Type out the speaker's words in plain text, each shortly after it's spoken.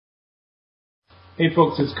Hey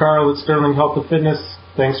folks, it's Carl at Sterling Health and Fitness.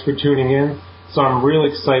 Thanks for tuning in. So I'm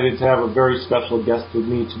really excited to have a very special guest with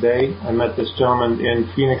me today. I met this gentleman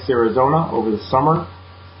in Phoenix, Arizona over the summer,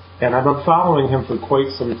 and I've been following him for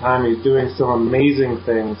quite some time. He's doing some amazing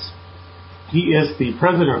things. He is the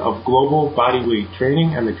president of Global Bodyweight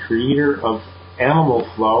Training and the creator of Animal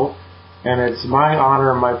Flow, and it's my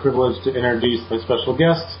honor and my privilege to introduce my special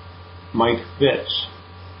guest, Mike Fitch.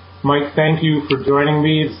 Mike, thank you for joining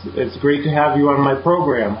me. It's great to have you on my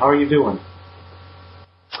program. How are you doing?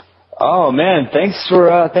 Oh man, thanks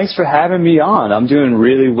for having me on. I'm doing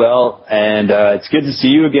really well, and it's good to see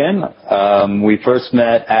you again. We first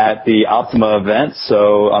met at the Optima event,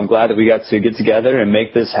 so I'm glad that we got to get together and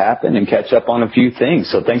make this happen and catch up on a few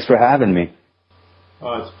things. So thanks for having me.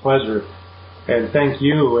 Oh, it's a pleasure, and thank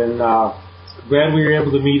you. And glad we were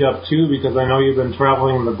able to meet up too, because I know you've been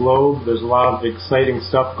traveling the globe. There's a lot of exciting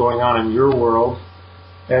stuff going on in your world.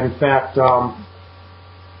 And in fact, I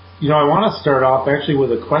want to start off actually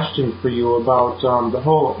with a question for you about the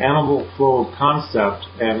whole Animal Flow concept,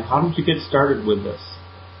 and how did you get started with this?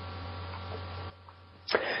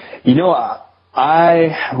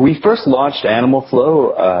 We first launched Animal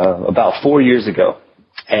Flow about 4 years ago,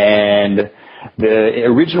 and the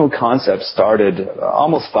original concept started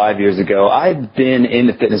almost 5 years ago. I've been in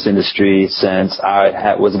the fitness industry since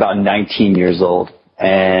I was about 19 years old.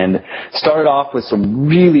 And started off with some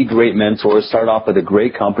really great mentors, started off with a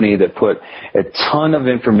great company that put a ton of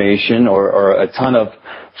information or a ton of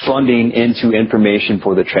funding into information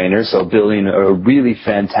for the trainers, so building a really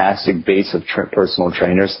fantastic base of personal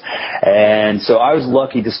trainers. And so I was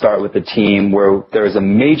lucky to start with a team where there was a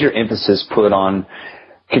major emphasis put on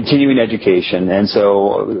continuing education. And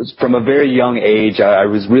so from a very young age, I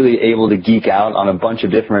was really able to geek out on a bunch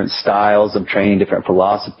of different styles of training, different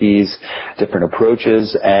philosophies, different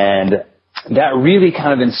approaches. And that really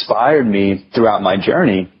kind of inspired me throughout my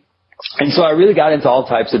journey. And so I really got into all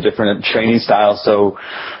types of different training styles. So,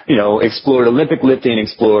 explored Olympic lifting,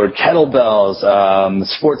 explored kettlebells,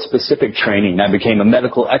 sport-specific training. I became a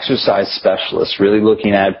medical exercise specialist, really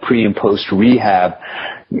looking at pre- and post-rehab.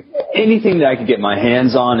 Anything that I could get my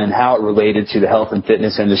hands on and how it related to the health and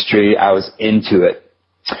fitness industry, I was into it.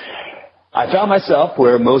 I found myself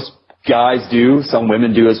where most guys do, some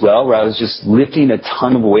women do as well, where I was just lifting a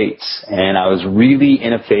ton of weights, and I was really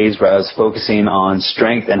in a phase where I was focusing on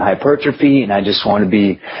strength and hypertrophy, and I just wanted to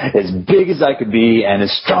be as big as I could be and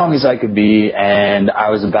as strong as I could be, and I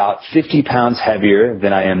was about 50 pounds heavier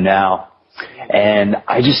than I am now. And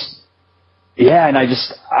I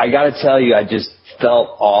gotta tell you, I just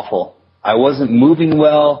felt awful. I wasn't moving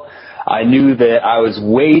well. I knew that I was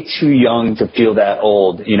way too young to feel that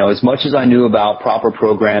old. As much as I knew about proper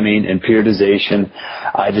programming and periodization,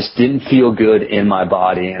 I just didn't feel good in my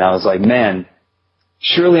body. And I was like, man,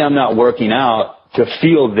 surely I'm not working out to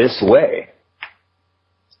feel this way.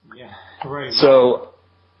 Yeah, right. So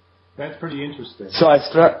that's pretty interesting. So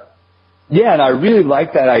and I really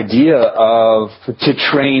like that idea of to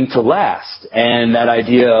train to last, and that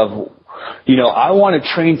idea of, I want to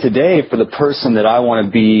train today for the person that I want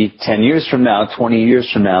to be 10 years from now, 20 years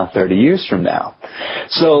from now, 30 years from now.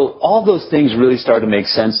 So all those things really started to make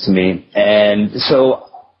sense to me. And so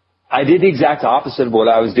I did the exact opposite of what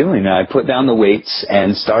I was doing. I put down the weights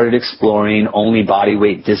and started exploring only body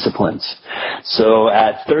weight disciplines. So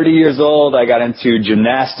at 30 years old, I got into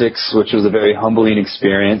gymnastics, which was a very humbling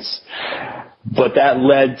experience. But that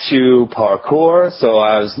led to parkour, so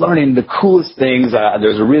I was learning the coolest things.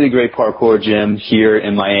 There's a really great parkour gym here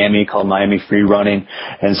in Miami called Miami Free Running,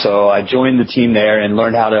 and so I joined the team there and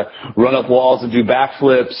learned how to run up walls and do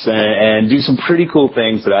backflips and do some pretty cool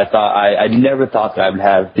things that I never thought that I would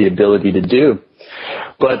have the ability to do.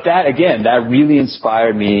 But that really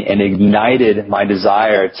inspired me and ignited my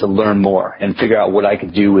desire to learn more and figure out what I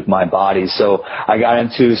could do with my body. So I got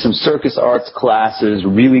into some circus arts classes,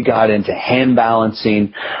 really got into hand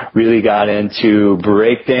balancing, really got into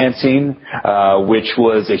break dancing, which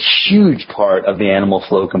was a huge part of the Animal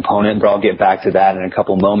Flow component, but I'll get back to that in a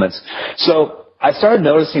couple moments. So I started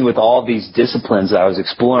noticing with all these disciplines that I was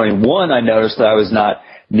exploring, one, I noticed that I was not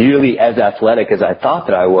nearly as athletic as I thought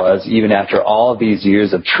that I was. Even after all these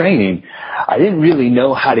years of training, I didn't really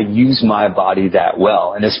know how to use my body that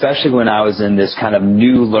well. And especially when I was in this kind of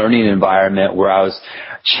new learning environment where I was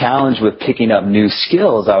challenged with picking up new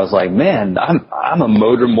skills, I was like, man, I'm a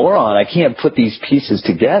motor moron. I can't put these pieces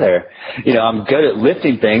together. I'm good at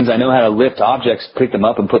lifting things. I know how to lift objects, pick them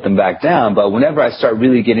up and put them back down. But whenever I start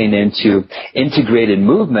really getting into integrated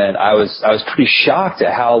movement, I was pretty shocked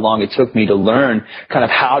at how long it took me to learn kind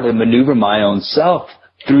of how to maneuver my own self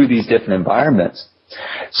through these different environments.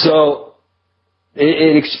 So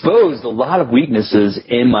it exposed a lot of weaknesses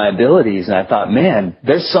in my abilities, and I thought, man,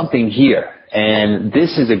 there's something here, and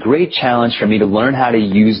this is a great challenge for me to learn how to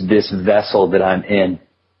use this vessel that I'm in.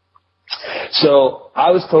 So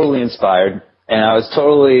I was totally inspired, and I was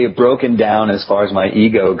totally broken down as far as my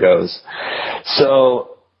ego goes.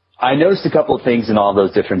 So I noticed a couple of things in all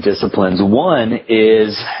those different disciplines. One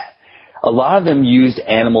is a lot of them used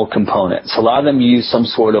animal components. A lot of them used some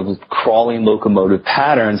sort of crawling locomotive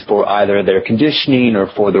patterns for either their conditioning or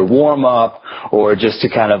for their warm-up, or just to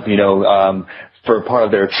kind of, for part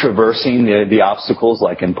of their traversing the obstacles,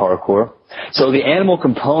 like in parkour. So the animal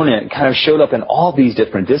component kind of showed up in all these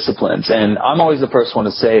different disciplines. And I'm always the first one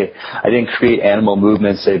to say I didn't create animal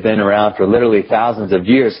movements. They've been around for literally thousands of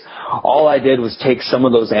years. All I did was take some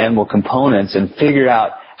of those animal components and figure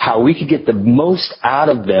out how we could get the most out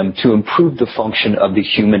of them to improve the function of the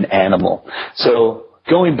human animal. So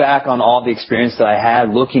going back on all the experience that I had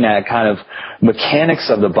looking at kind of mechanics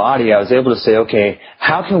of the body, I was able to say, okay,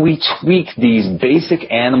 how can we tweak these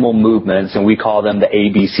basic animal movements, and we call them the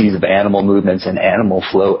ABCs of animal movements in animal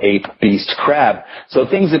flow: ape, beast, crab. So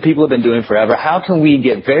things that people have been doing forever. How can we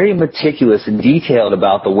get very meticulous and detailed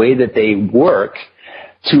about the way that they work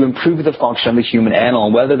to improve the function of the human animal,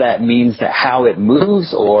 and whether that means that how it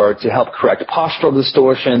moves, or to help correct postural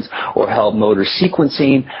distortions, or help motor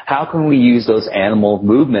sequencing? How can we use those animal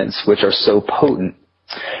movements, which are so potent?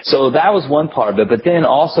 So that was one part of it. But then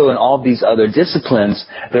also in all these other disciplines,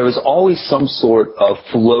 there was always some sort of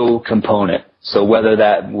flow component. So whether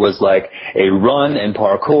that was like a run in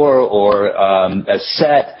parkour, or a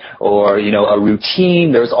set, or, a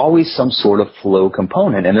routine, there's always some sort of flow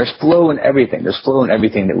component. And there's flow in everything. There's flow in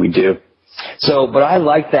everything that we do. So, but I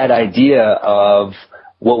like that idea of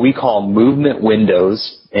what we call movement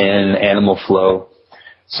windows in animal flow.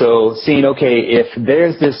 So seeing, okay, if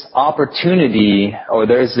there's this opportunity, or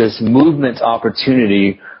there's this movement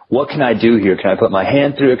opportunity, what can I do here? Can I put my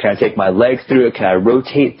hand through it? Can I take my leg through it? Can I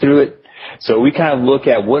rotate through it? So we kind of look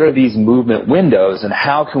at what are these movement windows, and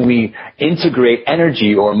how can we integrate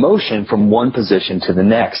energy or motion from one position to the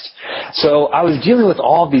next. So I was dealing with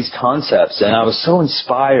all these concepts, and I was so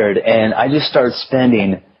inspired, and I just started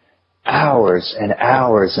spending hours and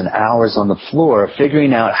hours and hours on the floor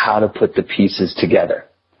figuring out how to put the pieces together.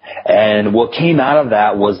 And what came out of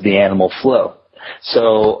that was the animal flow.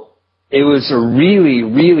 So it was a really,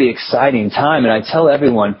 really exciting time, and I tell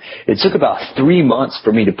everyone it took about 3 months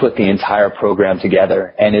for me to put the entire program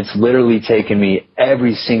together, and it's literally taken me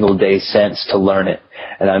every single day since to learn it.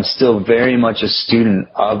 And I'm still very much a student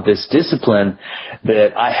of this discipline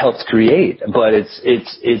that I helped create, but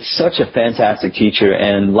it's such a fantastic teacher,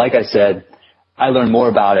 and like I said, I learn more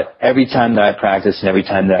about it every time that I practice and every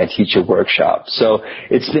time that I teach a workshop. So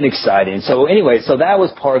it's been exciting. So anyway, so that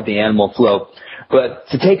was part of the animal flow. But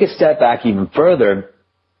to take a step back even further,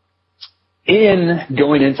 in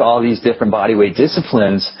going into all these different bodyweight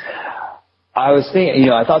disciplines, I was thinking,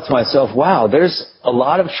 I thought to myself, wow, there's a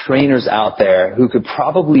lot of trainers out there who could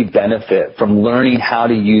probably benefit from learning how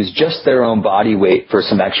to use just their own body weight for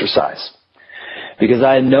some exercise. Because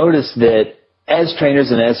I noticed that as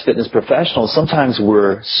trainers and as fitness professionals, sometimes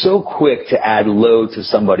we're so quick to add load to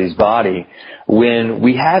somebody's body when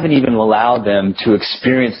we haven't even allowed them to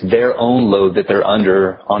experience their own load that they're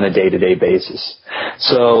under on a day-to-day basis.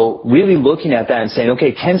 So really looking at that and saying,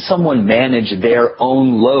 okay, can someone manage their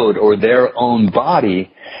own load or their own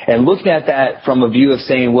body? And looking at that from a view of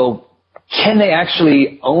saying, well, can they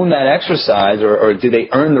actually own that exercise, or do they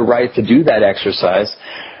earn the right to do that exercise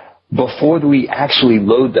before we actually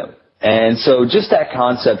load them? And so just that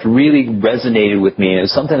concept really resonated with me, and it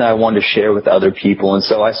was something I wanted to share with other people. And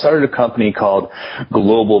so I started a company called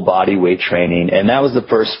Global Bodyweight Training, and that was the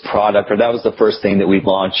first product, or that was the first thing that we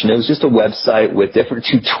launched. And it was just a website with different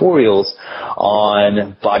tutorials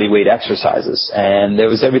on bodyweight exercises. And there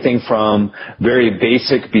was everything from very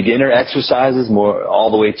basic beginner exercises more all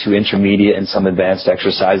the way to intermediate and some advanced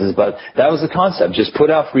exercises. But that was the concept. Just put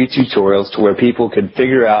out free tutorials to where people could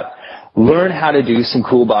figure out, learn how to do some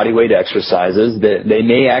cool bodyweight exercises that they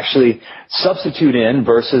may actually substitute in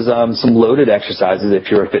versus some loaded exercises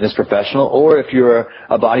if you're a fitness professional, or if you're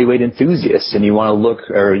a bodyweight enthusiast and you want to look,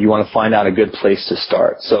 or you want to find out a good place to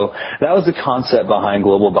start. So that was the concept behind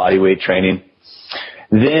Global Bodyweight Training.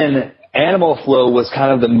 Then Animal Flow was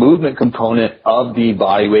kind of the movement component of the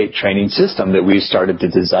bodyweight training system that we started to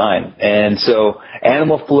design. And so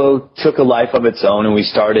Animal Flow took a life of its own, and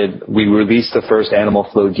we released the first Animal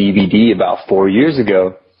Flow DVD about 4 years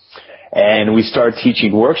ago. And we started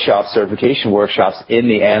teaching certification workshops in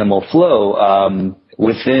the Animal Flow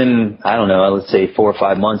within, let's say 4 or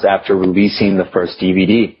 5 months after releasing the first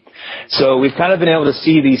DVD. So we've kind of been able to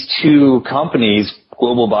see these two companies,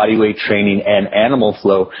 Global Bodyweight Training and Animal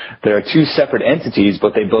Flow, that are two separate entities,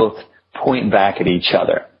 but they both point back at each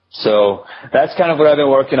other. So that's kind of what I've been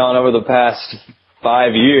working on over the past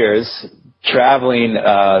 5 years, traveling,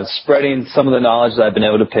 spreading some of the knowledge that I've been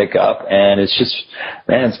able to pick up, and it's just,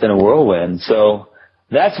 man, it's been a whirlwind. So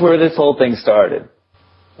that's where this whole thing started.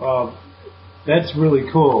 That's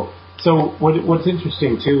really cool. So what's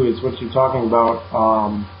interesting, too, is what you're talking about,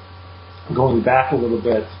 going back a little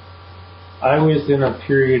bit. I was in a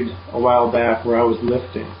period a while back where I was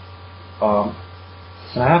lifting.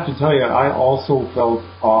 And I have to tell you, I also felt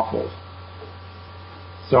awful.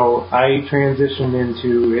 So I transitioned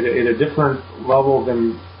into it at a different level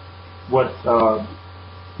than what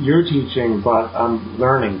you're teaching, but I'm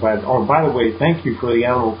learning. But, oh, by the way, thank you for the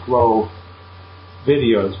Animal Flow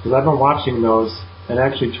videos, because I've been watching those and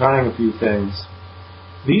actually trying a few things.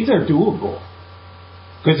 These are doable.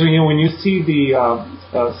 Because when you see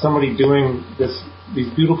somebody doing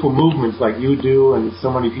these beautiful movements like you do, and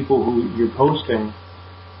so many people who you're posting,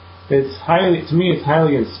 it's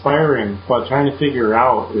highly inspiring. But trying to figure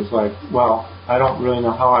out is like, well, I don't really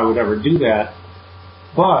know how I would ever do that.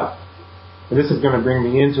 But and this is going to bring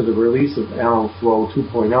me into the release of Animal Flow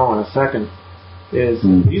 2.0 in a second.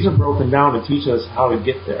 These are broken down to teach us how to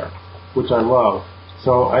get there, which I love.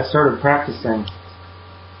 So I started practicing.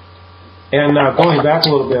 And going back a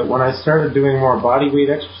little bit, when I started doing more body weight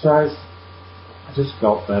exercise, I just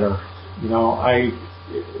felt better.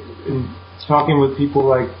 In talking with people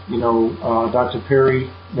like, Dr.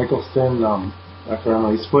 Perry Nicholson, Dr.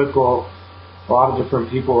 Emily Splitko, a lot of different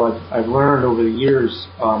people I've learned over the years,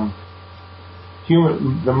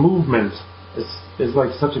 the movement is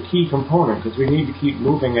like such a key component, because we need to keep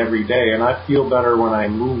moving every day, and I feel better when I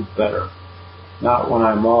move better, not when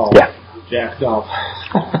I'm all jacked up.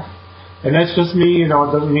 And that's just me, it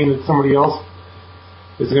doesn't mean that somebody else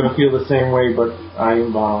is going to feel the same way, but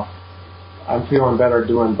I'm feeling better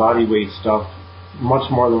doing body weight stuff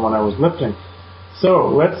much more than when I was lifting.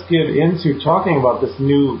 So let's get into talking about this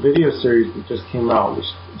new video series that just came out, which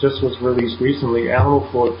just was released recently, Animal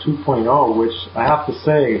Flow 2.0, which I have to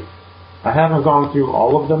say, I haven't gone through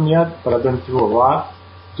all of them yet, but I've been through a lot,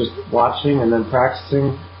 just watching and then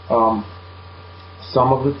practicing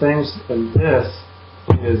some of the things, and this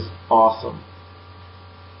is awesome.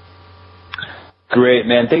 Great,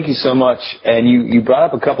 man. Thank you so much. And you brought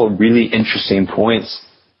up a couple of really interesting points.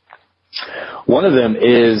 One of them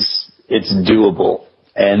is it's doable.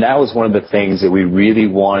 And that was one of the things that we really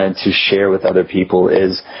wanted to share with other people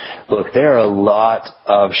is, look, there are a lot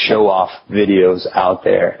of show-off videos out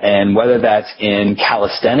there. And whether that's in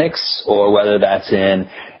calisthenics or whether that's in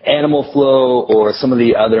Animal Flow or some of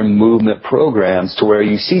the other movement programs, to where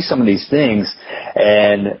you see some of these things,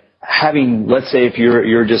 and having, let's say if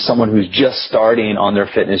you're just someone who's just starting on their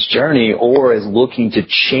fitness journey or is looking to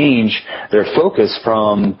change their focus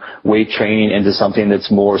from weight training into something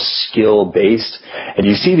that's more skill based, and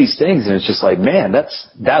you see these things and it's just like, man,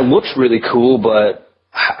 that looks really cool, but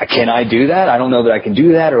can I do that? I don't know that I can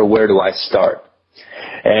do that, or where do I start?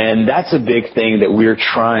 And that's a big thing that we're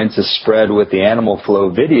trying to spread with the Animal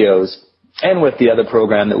Flow videos, and with the other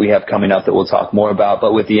program that we have coming up that we'll talk more about.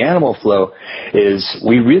 But with the Animal Flow is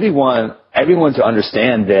we really want everyone to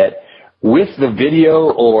understand that with the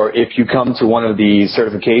video, or if you come to one of the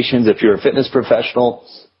certifications, if you're a fitness professional,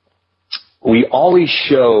 we always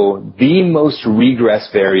show the most regress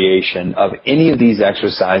variation of any of these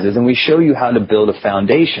exercises, and we show you how to build a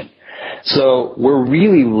foundation. So we're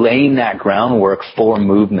really laying that groundwork for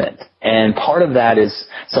movement. And part of that is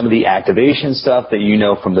some of the activation stuff that you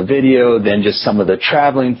know from the video, then just some of the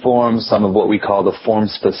traveling forms, some of what we call the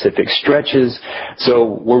form-specific stretches. So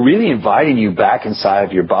we're really inviting you back inside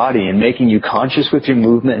of your body and making you conscious with your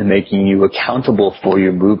movement and making you accountable for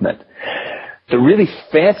your movement. The really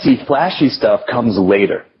fancy, flashy stuff comes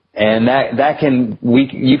later. And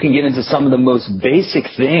you can get into some of the most basic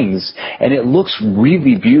things, and it looks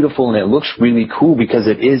really beautiful and it looks really cool because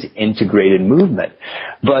it is integrated movement.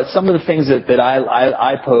 But some of the things that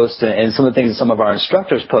I post, and some of the things that some of our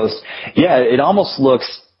instructors post, it almost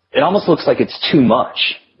looks like it's too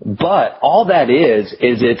much. But all that is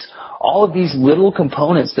it's all of these little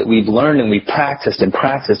components that we've learned and we've practiced and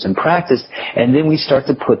practiced and practiced, and then we start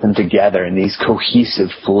to put them together in these cohesive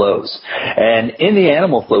flows. And in the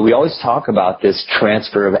Animal Flow, we always talk about this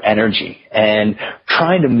transfer of energy. And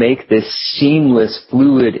trying to make this seamless,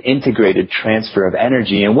 fluid, integrated transfer of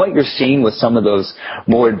energy. And what you're seeing with some of those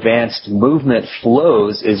more advanced movement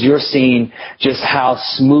flows is you're seeing just how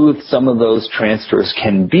smooth some of those transfers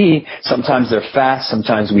can be. Sometimes they're fast,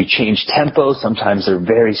 sometimes we change tempo, sometimes they're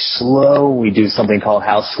very slow. We do something called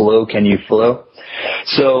How Slow Can You Flow?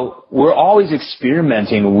 So we're always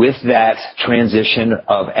experimenting with that transition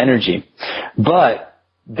of energy. But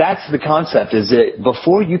that's the concept, is that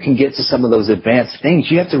before you can get to some of those advanced things,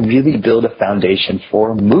 you have to really build a foundation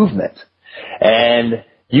for movement. And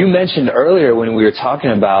you mentioned earlier when we were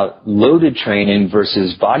talking about loaded training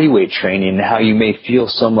versus bodyweight training and how you may feel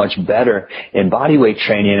so much better in bodyweight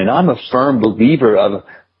training. And I'm a firm believer of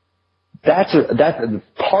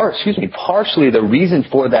partially the reason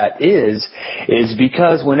for that is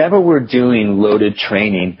because whenever we're doing loaded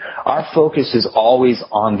training, our focus is always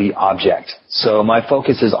on the object. So my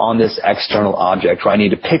focus is on this external object where I need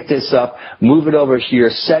to pick this up, move it over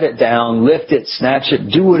here, set it down, lift it, snatch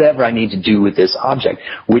it, do whatever I need to do with this object,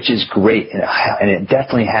 which is great, and it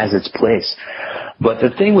definitely has its place. But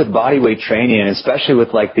the thing with bodyweight training, and especially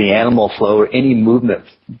with like the Animal Flow or any movement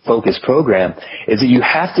focused program, is that you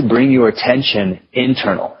have to bring your attention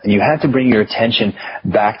internal, and you have to bring your attention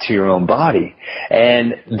back to your own body.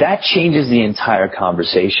 And that changes the entire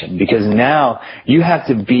conversation, because now you have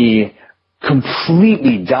to be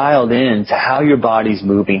completely dialed in to how your body's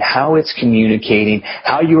moving, how it's communicating,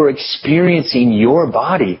 how you're experiencing your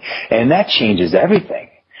body, and that changes everything.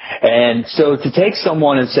 And so to take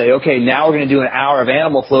someone and say, okay, now we're going to do an hour of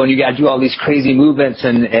Animal Flow and you got to do all these crazy movements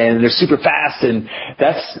and they're super fast, and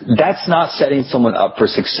that's not setting someone up for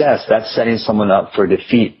success. That's setting someone up for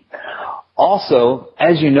defeat. Also,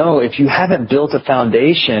 as you know, if you haven't built a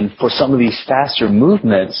foundation for some of these faster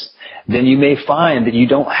movements, then you may find that you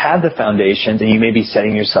don't have the foundations and you may be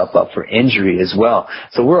setting yourself up for injury as well.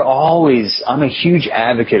 So I'm a huge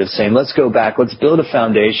advocate of saying, let's go back, let's build a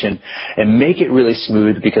foundation and make it really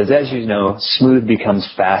smooth, because as you know, smooth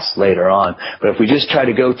becomes fast later on. But if we just try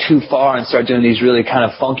to go too far and start doing these really kind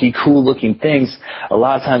of funky, cool looking things, a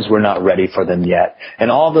lot of times we're not ready for them yet. And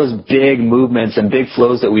all those big movements and big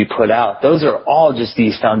flows that we put out, those are all just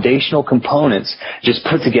these foundational components just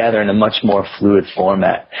put together in a much more fluid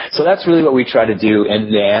format. So that's really what we try to do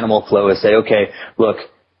in the Animal Flow, is say, okay, look,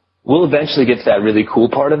 we'll eventually get to that really cool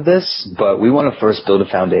part of this, but we want to first build a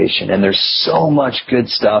foundation. And there's so much good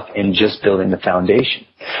stuff in just building the foundation.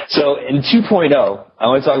 So in 2.0, I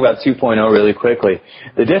want to talk about 2.0 really quickly.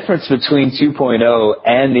 The difference between 2.0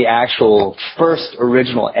 and the actual first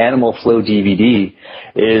original Animal Flow DVD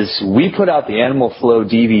is we put out the Animal Flow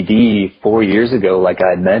DVD 4 years ago, like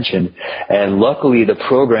I had mentioned, and luckily the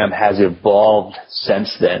program has evolved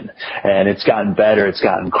since then. And it's gotten better, it's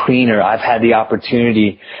gotten cleaner. I've had the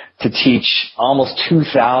opportunity to teach almost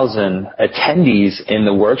 2,000 attendees in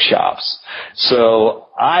the workshops. So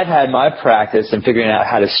I've had my practice in figuring out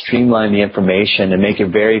how to streamline the information and make it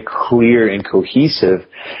very clear and cohesive.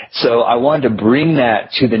 So I wanted to bring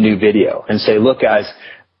that to the new video and say, look guys,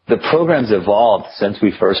 the program's evolved since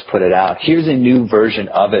we first put it out. Here's a new version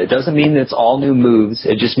of it. It doesn't mean that it's all new moves.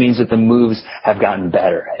 It just means that the moves have gotten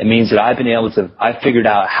better. It means that I figured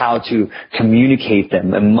out how to communicate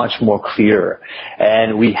them and much more clearer.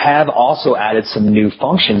 And we have also added some new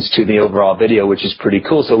functions to the overall video, which is pretty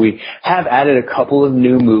cool. So we have added a couple of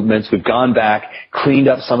new movements. We've gone back, cleaned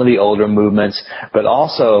up some of the older movements, but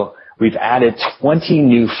also we've added 20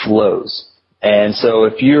 new flows. And so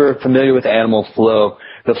if you're familiar with Animal Flow,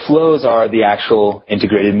 the flows are the actual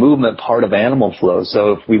integrated movement part of Animal Flow.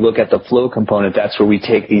 So if we look at the flow component, that's where we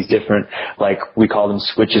take these different, like we call them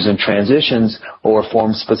switches and transitions or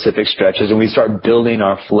form-specific stretches, and we start building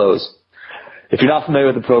our flows. If you're not familiar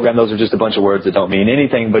with the program, those are just a bunch of words that don't mean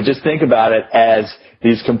anything, but just think about it as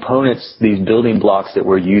these components, these building blocks that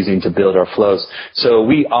we're using to build our flows. So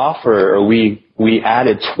we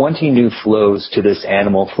added 20 new flows to this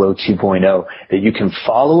Animal Flow 2.0 that you can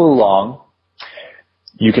follow along.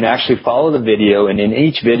 You can actually follow the video, and in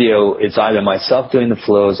each video, it's either myself doing the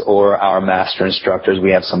flows or our master instructors.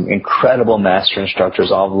 We have some incredible master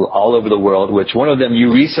instructors all over the world, which one of them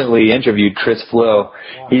you recently interviewed, Chris Flow.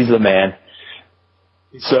 He's the man.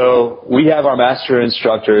 So we have our master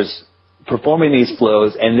instructors performing these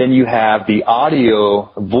flows, and then you have the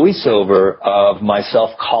audio voiceover of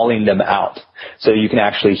myself calling them out. So you can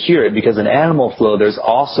actually hear it, because in Animal Flow, there's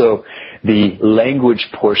also the language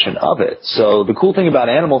portion of it. So the cool thing about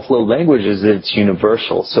Animal Flow language is that it's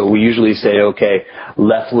universal. So we usually say, okay,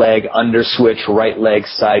 left leg under switch, right leg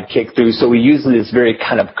side kick through. So we use this very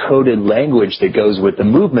kind of coded language that goes with the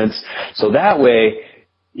movements. So that way,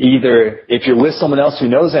 either if you're with someone else who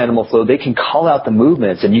knows Animal Flow, they can call out the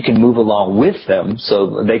movements and you can move along with them,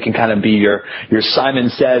 so they can kind of be your Simon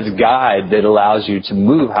Says guide that allows you to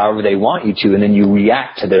move however they want you to, and then you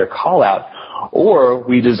react to their call out. Or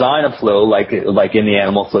we design a flow like in the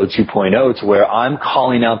Animal Flow 2.0 to where I'm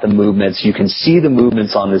calling out the movements, you can see the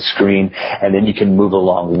movements on the screen, and then you can move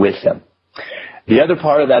along with them. The other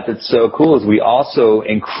part of that that's so cool is we also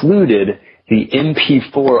included the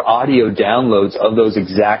MP4 audio downloads of those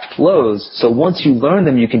exact flows. So once you learn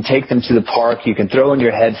them, you can take them to the park, you can throw in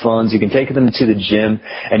your headphones, you can take them to the gym,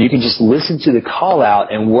 and you can just listen to the call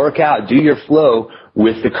out and work out, do your flow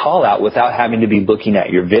with the call out without having to be looking at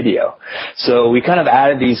your video. So we kind of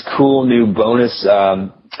added these cool new bonus,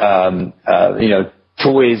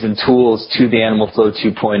 toys and tools to the Animal Flow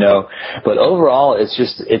 2.0. But overall, it's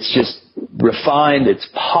just refined, it's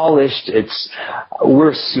polished,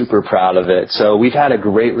 we're super proud of it. So we've had a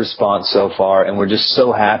great response so far, and we're just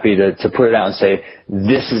so happy to put it out and say,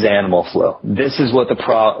 this is Animal Flow. This is what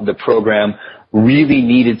the program really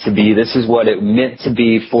needed to be. This is what it meant to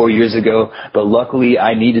be 4 years ago, but luckily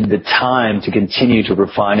I needed the time to continue to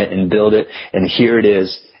refine it and build it, and here it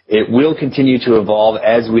is. It will continue to evolve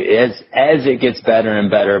as it gets better and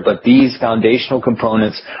better, but these foundational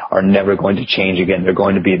components are never going to change again. They're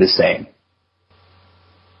going to be the same.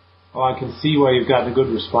 Well, I can see why you've gotten a good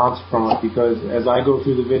response from it, because as I go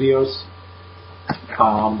through the videos,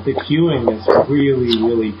 the cueing is really,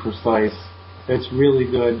 really precise. It's really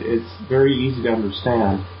good. It's very easy to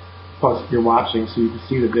understand. Plus, you're watching, so you can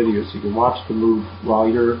see the video, so you can watch the move while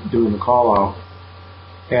you're doing the call out.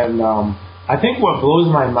 And I think what blows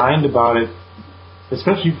my mind about it,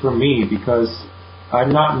 especially for me, because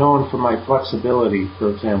I'm not known for my flexibility, for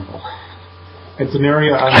example. It's an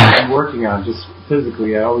area I'm working on just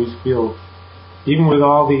physically. I always feel, even with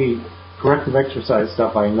all the corrective exercise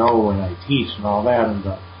stuff I know when I teach and all that, and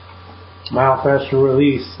the myofascial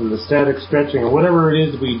release and the static stretching and whatever it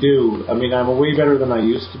is we do, I mean, I'm way better than I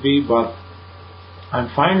used to be, but I'm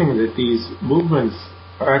finding that these movements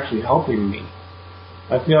are actually helping me.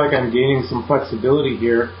 I feel like I'm gaining some flexibility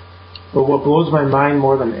here, but what blows my mind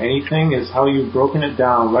more than anything is how you've broken it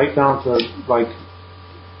down, right down to, like,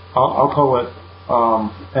 I'll call it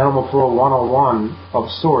Animal Flow 101 of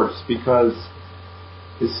sorts, because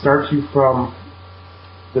it starts you from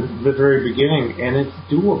the very beginning, and it's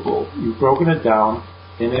doable. You've broken it down,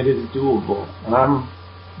 and it is doable. And I'm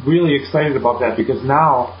really excited about that, because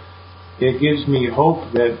now it gives me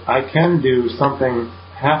hope that I can do something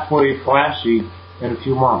halfway flashy in a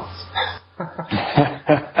few months.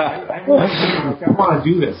 I want to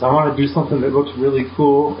do this. I want to do something that looks really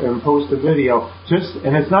cool and post a video.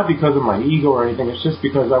 And it's not because of my ego or anything. It's just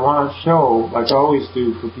because I want to show, like I always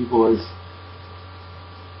do for people, is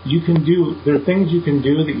there are things you can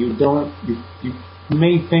do that you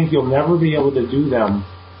may think you'll never be able to do them,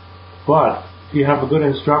 but if you have a good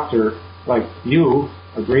instructor like you,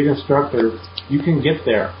 a great instructor, you can get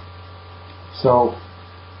there. So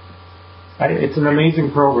it's an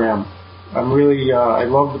amazing program. I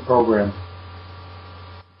love the program.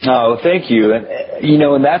 Oh, thank you. And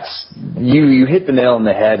and that's, you hit the nail on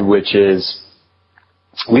the head, which is,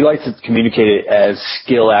 we like to communicate it as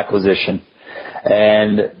skill acquisition.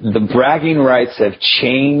 And the bragging rights have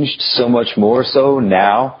changed so much more so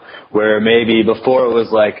now, where maybe before it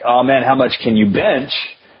was like, oh man, how much can you bench?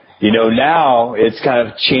 Now it's kind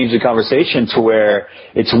of changed the conversation to where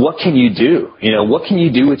it's what can you do? What can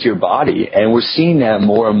you do with your body? And we're seeing that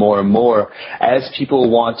more and more and more as people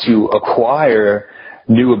want to acquire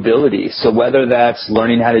new abilities. So whether that's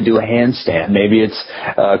learning how to do a handstand, maybe it's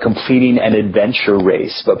completing an adventure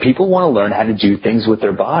race, but people want to learn how to do things with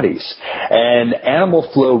their bodies. And Animal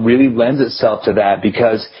Flow really lends itself to that,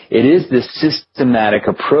 because it is this systematic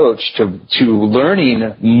approach to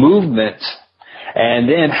learning movement. And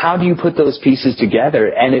then how do you put those pieces together?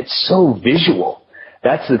 And it's so visual.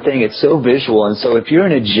 That's the thing. It's so visual. And so if you're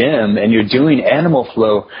in a gym and you're doing Animal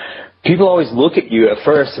Flow, people always look at you at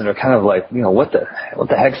first and they're kind of like, what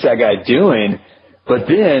the heck's that guy doing? But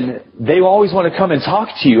then they always want to come and talk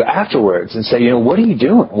to you afterwards and say, what are you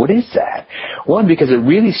doing? What is that? One, because it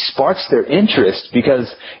really sparks their interest,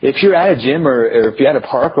 because if you're at a gym or if you're at a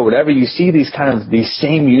park or whatever, you see these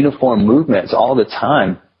same uniform movements all the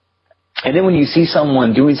time. And then when you see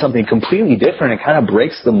someone doing something completely different, it kind of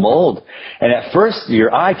breaks the mold. And at first,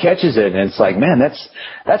 your eye catches it, and it's like, man,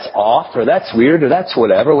 that's off, or that's weird, or that's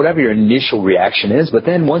whatever your initial reaction is. But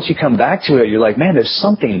then once you come back to it, you're like, man, there's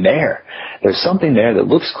something there. There's something there that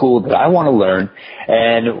looks cool that I want to learn.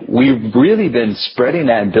 And we've really been spreading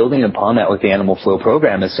that and building upon that with the Animal Flow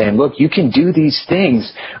program, and saying, look, you can do these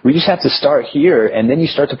things. We just have to start here, and then you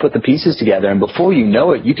start to put the pieces together. And before you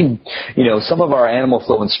know it, you can, some of our Animal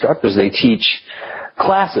Flow instructors, they teach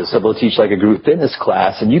classes. So they'll teach like a group fitness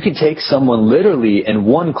class, and you can take someone literally in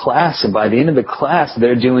one class, and by the end of the class,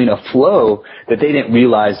 they're doing a flow that they didn't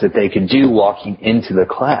realize that they could do walking into the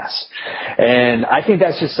class. And I think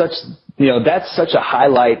that's just that's such a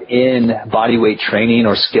highlight in body weight training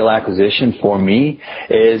or skill acquisition for me,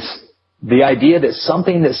 is the idea that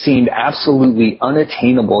something that seemed absolutely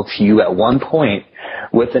unattainable to you at one point,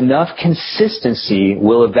 with enough consistency,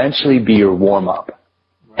 will eventually be your warm-up.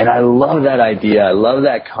 And I love that idea. I love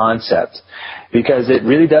that concept, because it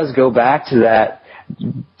really does go back to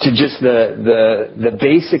just the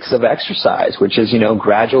basics of exercise, which is,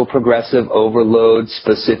 gradual progressive overload,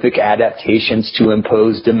 specific adaptations to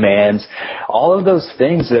impose demands, all of those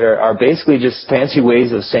things that are basically just fancy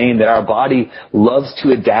ways of saying that our body loves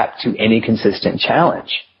to adapt to any consistent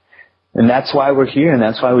challenge. And that's why we're here, and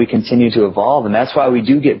that's why we continue to evolve, and that's why we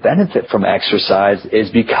do get benefit from exercise, is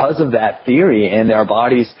because of that theory and our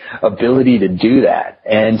body's ability to do that.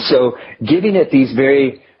 And so giving it these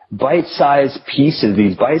very bite-sized pieces,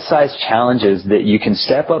 these bite-sized challenges that you can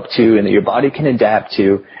step up to and that your body can adapt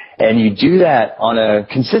to, and you do that on a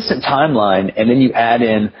consistent timeline, and then you add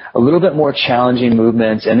in a little bit more challenging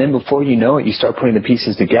movements, and then before you know it, you start putting the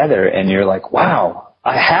pieces together, and you're like, wow,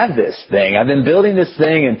 I have this thing. I've been building this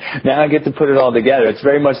thing, and now I get to put it all together. It's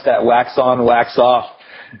very much that wax on, wax off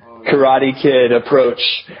Karate Kid approach.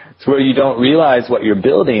 It's where you don't realize what you're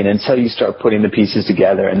building until you start putting the pieces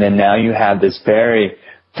together, and then now you have this very,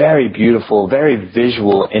 very beautiful, very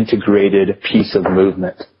visual, integrated piece of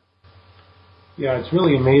movement. Yeah, it's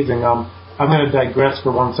really amazing. I'm going to digress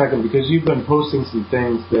for 1 second, because you've been posting some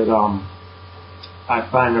things that I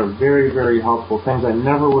find are very, very helpful, things I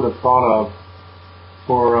never would have thought of.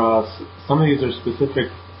 For some of these are specific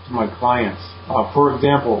to my clients. For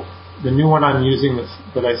example, the new one I'm using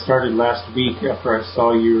that I started last week after I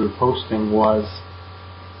saw your posting was,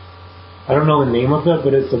 I don't know the name of it,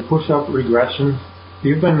 but it's a push-up regression.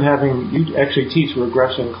 You actually teach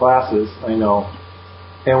regression classes, I know.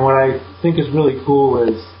 And what I think is really cool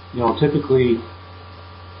is, typically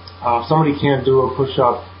if somebody can't do a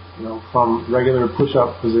push-up, from regular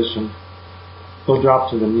push-up position, they'll drop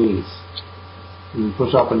to the knees and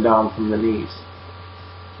push up and down from the knees.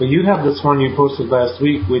 But you have this one you posted last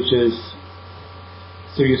week, which is,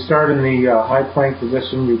 so you start in the high plank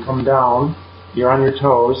position, you come down, you're on your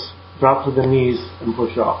toes, drop to the knees, and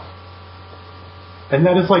push up. And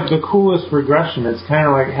that is like the coolest regression. It's kind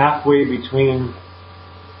of like halfway between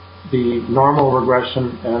the normal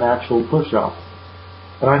regression and an actual push-up.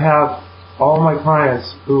 And I have all my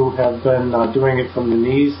clients who have been doing it from the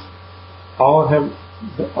knees. All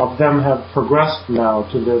of them have progressed now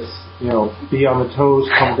to this, be on the toes,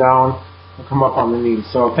 come down, and come up on the knees.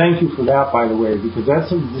 So thank you for that, by the way, because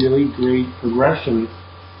that's a really great progression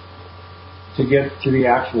to get to the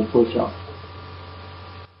actual push-up.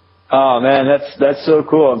 Oh man, that's so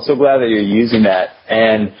cool. I'm so glad that you're using that.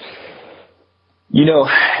 And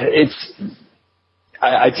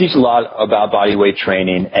I teach a lot about body weight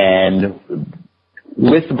training, and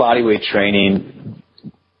with the body weight training,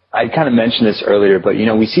 I kind of mentioned this earlier, but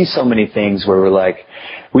we see so many things where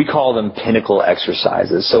we call them pinnacle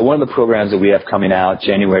exercises. So one of the programs that we have coming out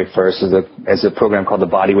January 1st is a program called the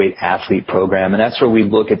Body Weight Athlete Program, and that's where we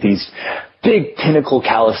look at these big pinnacle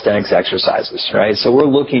calisthenics exercises, right? So we're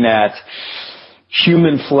looking at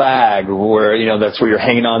human flag, where, that's where you're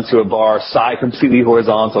hanging onto a bar, side completely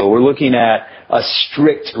horizontal. We're looking at a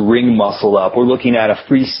strict ring muscle up. We're looking at a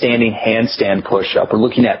freestanding handstand push-up. We're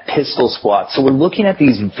looking at pistol squats. So we're looking at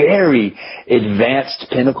these very advanced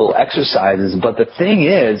pinnacle exercises. But the thing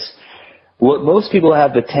is, what most people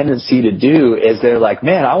have the tendency to do is they're like,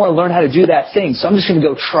 man, I want to learn how to do that thing, so I'm just going to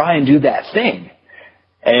go try and do that thing.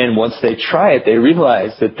 And once they try it, they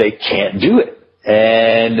realize that they can't do it.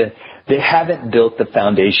 And they haven't built the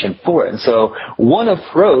foundation for it. And so one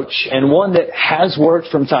approach, and one that has worked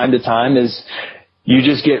from time to time, is you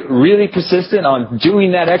just get really persistent on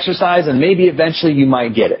doing that exercise, and maybe eventually you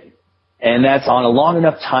might get it. And that's on a long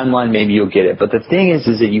enough timeline, maybe you'll get it. But the thing is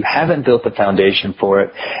that you haven't built the foundation for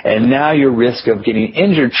it, and now your risk of getting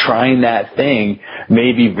injured trying that thing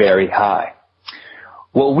may be very high.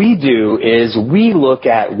 what we do is we look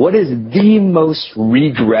at what is the most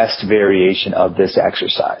regressed variation of this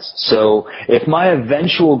exercise. So if my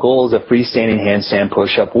eventual goal is a freestanding handstand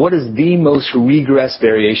push-up, what is the most regressed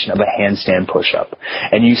variation of a handstand push-up?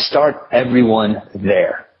 And you start everyone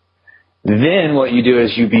there. Then what you do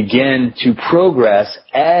is you begin to progress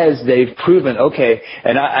as they've proven, okay,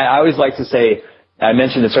 and I always like to say, I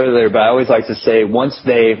mentioned this earlier, but I always like to say once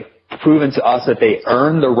they've proven to us that they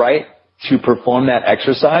earn the right to perform that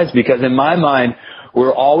exercise, because in my mind,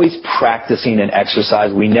 we're always practicing an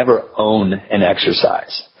exercise. We never own an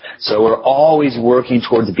exercise. So we're always working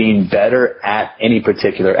towards being better at any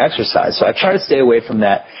particular exercise. So I try to stay away from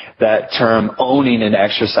that term owning an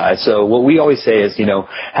exercise. So what we always say is,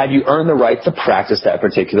 have you earned the right to practice that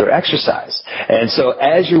particular exercise? And so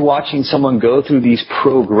as you're watching someone go through these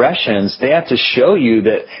progressions, they have to show you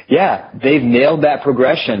that, yeah, they've nailed that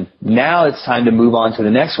progression. Now it's time to move on to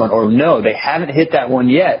the next one. Or no, they haven't hit that one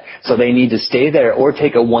yet, so they need to stay there or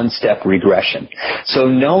take a one-step regression. So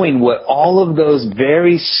knowing what all of those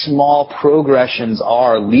very small progressions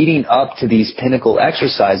are leading up to these pinnacle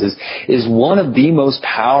exercises is one of the most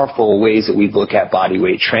powerful ways that we look at body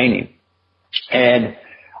weight training. And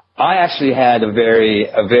I actually had a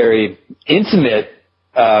very intimate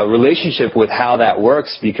relationship with how that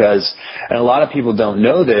works, because, and a lot of people don't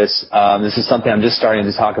know this, this is something I'm just starting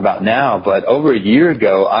to talk about now, but over a year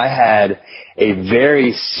ago I had a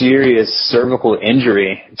very serious cervical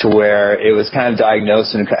injury to where it was kind of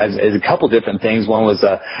diagnosed as a couple different things. One was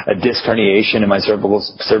a disc herniation in my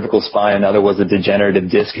cervical spine. Another was a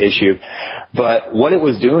degenerative disc issue. But what it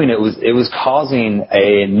was doing, it was causing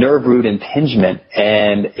a nerve root impingement,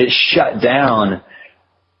 and it shut down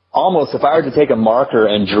almost, if I were to take a marker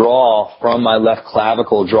and draw from my left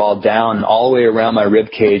clavicle, draw down all the way around my rib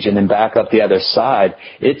cage and then back up the other side,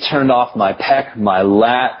 it turned off my pec, my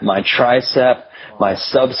lat, my tricep, my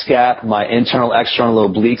subscap, my internal, external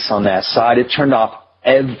obliques on that side. It turned off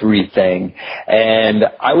everything. And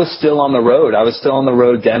I was still on the road. I was still on the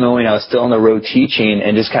road demoing. I was still on the road teaching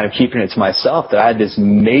and just kind of keeping it to myself that I had this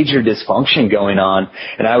major dysfunction going on,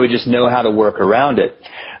 and I would just know how to work around it.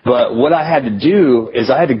 But what I had to do is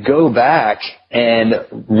I had to go back and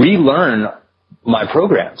relearn my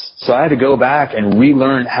programs. So I had to go back and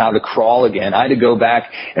relearn how to crawl again. I had to go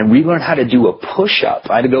back and relearn how to do a push-up.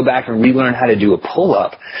 I had to go back and relearn how to do a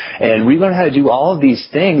pull-up and relearn how to do all of these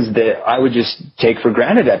things that I would just take for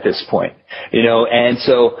granted at this point, and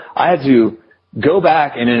so I had to go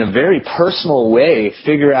back and in a very personal way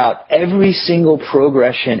figure out every single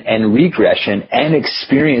progression and regression and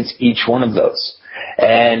experience each one of those.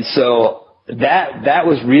 And so that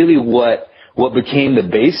was really what became the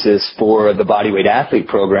basis for the Bodyweight Athlete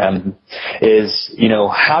program is,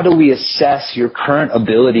 how do we assess your current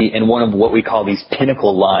ability in one of what we call these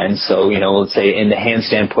pinnacle lines? So, let's say in the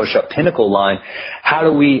handstand push-up pinnacle line, how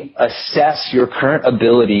do we assess your current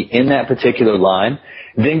ability in that particular line?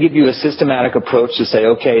 Then give you a systematic approach to say,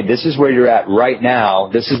 okay, this is where you're at right now.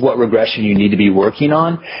 This is what regression you need to be working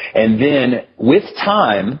on. And then with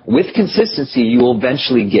time, with consistency, you will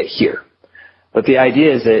eventually get here. But the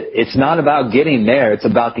idea is that it's not about getting there. It's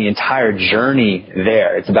about the entire journey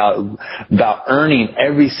there. It's about earning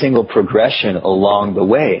every single progression along the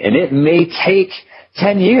way. And it may take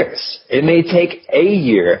 10 years. It may take a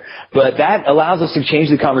year, but that allows us to change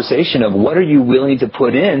the conversation of what are you willing to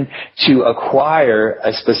put in to acquire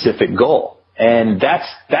a specific goal. And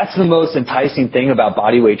that's the most enticing thing about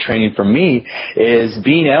bodyweight training for me is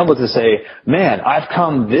being able to say, man, I've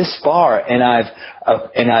come this far and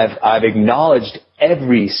I've acknowledged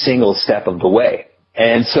every single step of the way.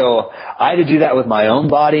 And so I had to do that with my own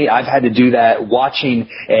body. I've had to do that watching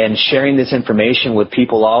and sharing this information with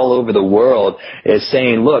people all over the world is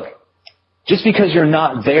saying, look, just because you're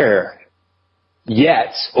not there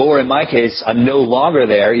yet, or in my case, I'm no longer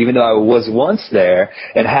there, even though I was once there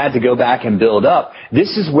and had to go back and build up,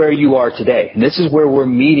 this is where you are today. And this is where we're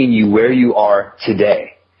meeting you where you are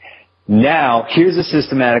today. Now, here's a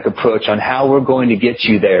systematic approach on how we're going to get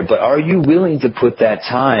you there, but are you willing to put that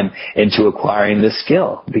time into acquiring the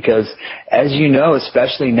skill? Because as you know,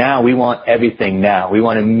 especially now, we want everything now. We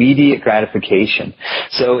want immediate gratification.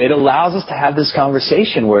 So it allows us to have this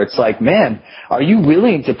conversation where it's like, man, are you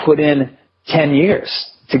willing to put in 10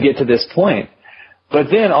 years to get to this point? But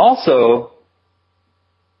then also,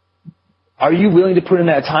 are you willing to put in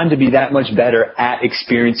that time to be that much better at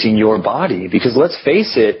experiencing your body? Because let's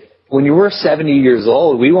face it, when you were 70 years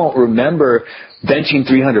old, we won't remember benching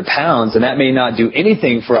 300 pounds, and that may not do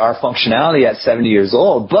anything for our functionality at 70 years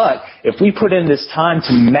old. But if we put in this time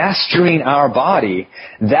to mastering our body,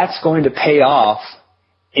 that's going to pay off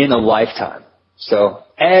in a lifetime. So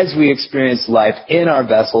as we experience life in our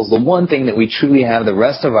vessels, the one thing that we truly have the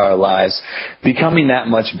rest of our lives, becoming that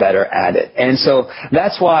much better at it. And so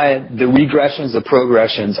that's why the regressions, the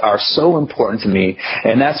progressions are so important to me,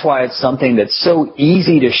 and that's why it's something that's so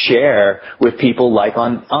easy to share with people like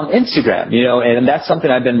on Instagram, you know, and that's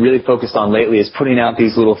something I've been really focused on lately, is putting out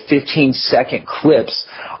these little 15-second clips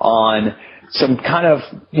on some kind of,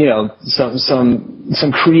 you know,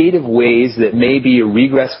 some creative ways that may be a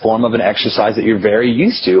regress form of an exercise that you're very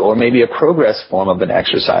used to, or maybe a progress form of an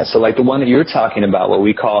exercise. So like the one that you're talking about, what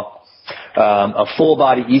we call a full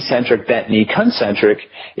body eccentric bent knee concentric,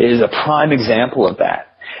 is a prime example of that.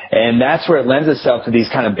 And that's where it lends itself to these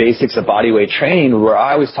kind of basics of bodyweight training, where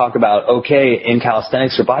I always talk about, okay, in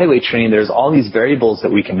calisthenics or bodyweight training, there's all these variables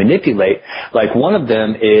that we can manipulate. Like one of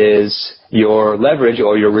them is your leverage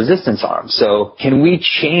or your resistance arm. So can we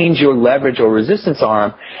change your leverage or resistance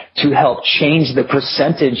arm to help change the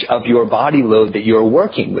percentage of your body load that you're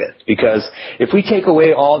working with? Because if we take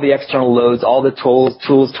away all the external loads, all the tools,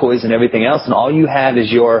 toys, and everything else, and all you have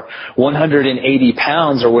is your 180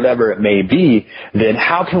 pounds or whatever it may be, then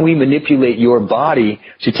how can we manipulate your body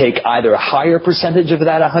to take either a higher percentage of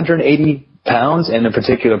that 180 pounds in a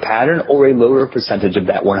particular pattern, or a lower percentage of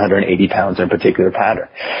that 180 pounds in a particular pattern?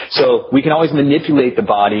 So we can always manipulate the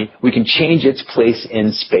body. We can change its place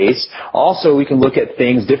in space. Also, we can look at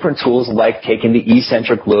things, different tools like taking the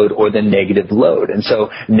eccentric load or the negative load. And so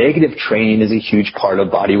negative training is a huge part of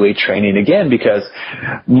bodyweight training, again, because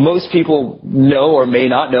most people know or may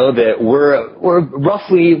not know that we're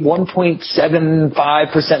roughly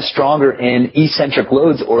 1.75% stronger in eccentric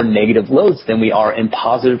loads or negative loads than we are in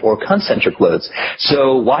positive or concentric loads.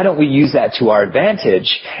 So why don't we use that to our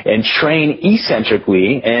advantage and train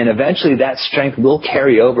eccentrically, and eventually that strength will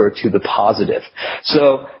carry over to the positive.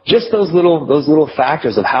 So just those little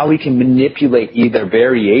factors of how we can manipulate either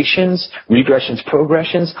variations, regressions,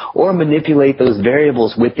 progressions, or manipulate those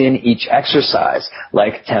variables within each exercise,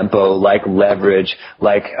 like tempo, like leverage,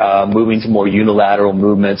 like moving to more unilateral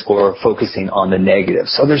movements, or focusing on the negative.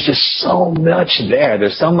 So there's just so much there.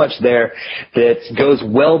 There's so much there that goes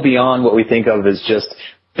well beyond what we think of as just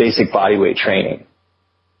basic bodyweight training.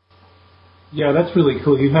 Yeah, that's really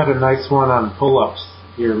cool. You had a nice one on pull-ups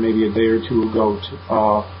here maybe a day or two ago,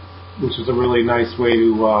 which is a really nice way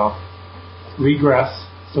to regress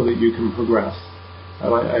so that you can progress.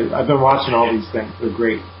 I've been watching all these things. They're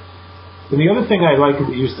great. And the other thing I like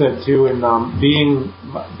that you said too, and being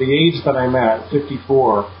the age that I'm at,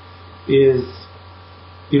 54, is,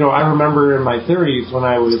 you know, I remember in my 30s when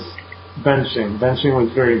I was benching. Benching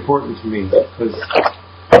was very important to me because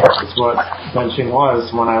it's what benching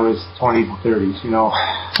was when I was 20 to 30s, you know.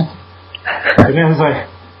 And as I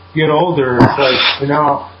get older, it's like, you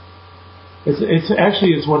know,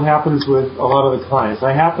 it's what happens with a lot of the clients.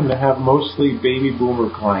 I happen to have mostly baby boomer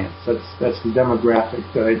clients. That's the demographic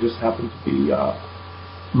that I just happen to be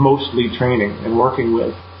mostly training and working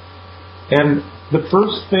with. And the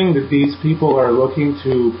first thing that these people are looking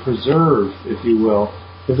to preserve, if you will,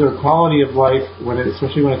 is their quality of life,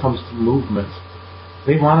 especially when it comes to movement.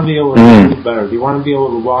 They want to be able to move better. They want to be able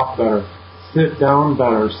to walk better, sit down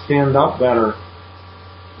better, stand up better.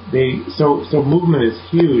 So movement is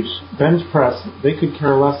huge. Bench press, they could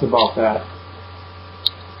care less about that.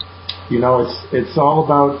 You know, it's all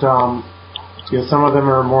about, you know, some of them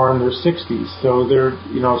are more in their 60s. So they're,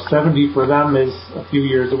 you know, 70 for them is a few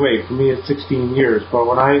years away. For me, it's 16 years. But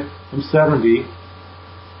when I am 70,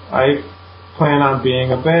 I plan on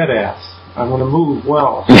being a badass. I'm going to move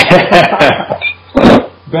well.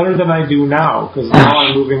 Better than I do now, because now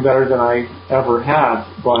I'm moving better than I ever had.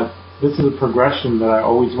 But this is a progression that I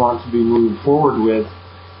always want to be moving forward with.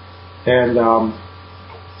 And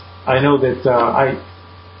I know that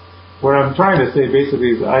what I'm trying to say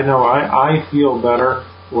basically is I know I feel better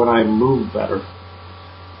when I move better.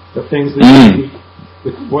 The things that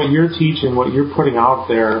what you're teaching, what you're putting out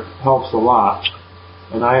there helps a lot.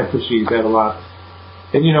 And I appreciate that a lot.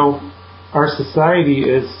 And, you know, our society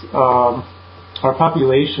is, our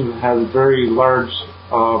population has a very large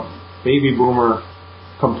baby boomer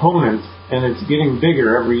component, and it's getting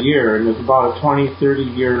bigger every year. And there's about a 20, 30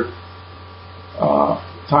 year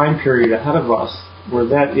time period ahead of us where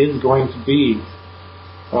that is going to be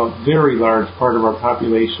a very large part of our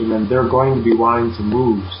population, and they're going to be wanting to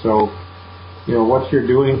move. So, you know, what you're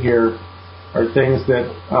doing here are things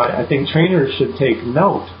that I think trainers should take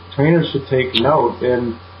note. Trainers should take note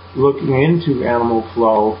in looking into animal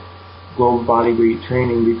flow, global bodyweight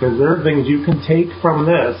training, because there are things you can take from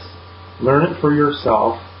this, learn it for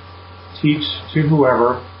yourself, teach to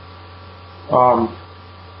whoever,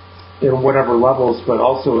 in whatever levels, but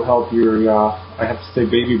also help your I have to say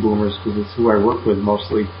baby boomers because it's who I work with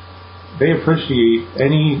mostly, they appreciate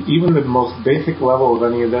even the most basic level of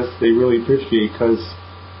any of this, they really appreciate because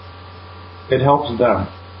it helps them.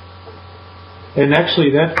 And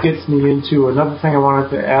actually that gets me into another thing I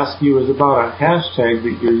wanted to ask you is about a hashtag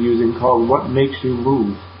that you're using called What Makes You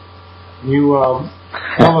Move. Can you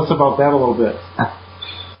tell us about that a little bit?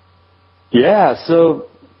 Yeah, so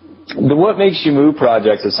the What Makes You Move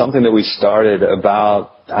project is something that we started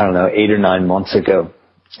about, 8 or 9 months ago.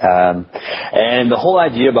 And the whole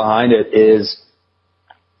idea behind it is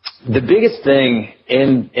the biggest thing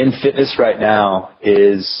in fitness right now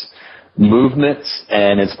is movement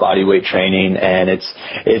and it's body weight training. And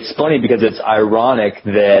it's funny because it's ironic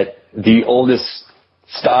that the oldest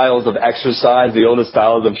styles of exercise, the oldest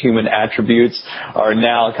styles of human attributes are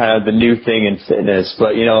now kind of the new thing in fitness.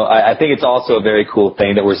 But, I think it's also a very cool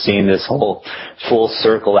thing that we're seeing this whole full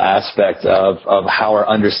circle aspect of how our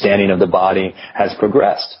understanding of the body has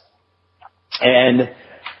progressed. And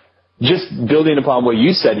just building upon what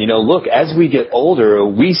you said, look, as we get older,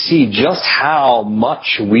 we see just how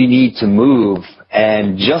much we need to move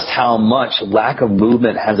and just how much lack of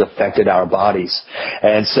movement has affected our bodies.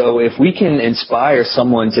 And so if we can inspire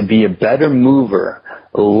someone to be a better mover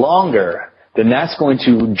longer, then that's going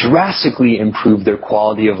to drastically improve their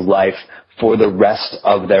quality of life for the rest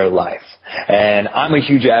of their life. And I'm a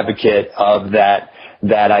huge advocate of that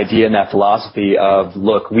idea and that philosophy of,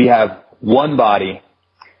 look, we have one body.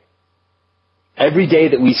 Every day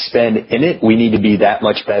that we spend in it, we need to be that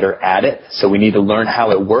much better at it. So we need to learn how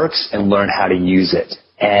it works and learn how to use it.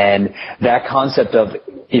 And that concept of,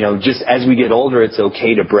 just as we get older, it's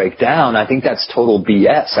okay to break down. I think that's total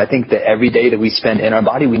BS. I think that every day that we spend in our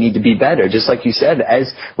body, we need to be better. Just like you said,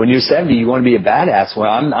 when you're 70, you want to be a badass. Well,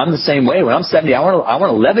 I'm the same way. When I'm 70, I want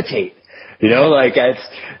to levitate.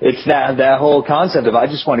 It's that whole concept of I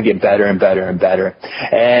just want to get better and better and better.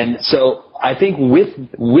 And so I think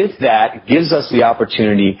with that gives us the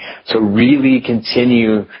opportunity to really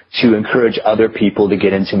continue to encourage other people to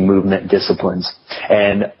get into movement disciplines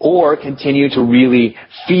or continue to really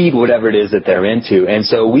feed whatever it is that they're into. And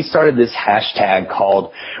so we started this hashtag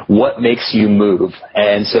called What Makes You Move.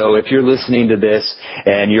 And so if you're listening to this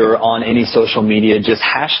and you're on any social media, just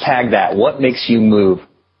hashtag that, What Makes You Move.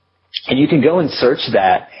 And you can go and search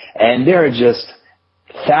that, and there are just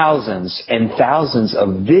thousands and thousands of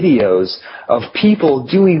videos of people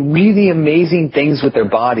doing really amazing things with their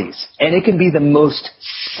bodies. And it can be the most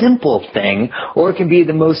simple thing, or it can be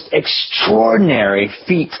the most extraordinary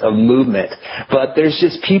feat of movement. But there's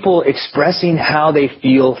just people expressing how they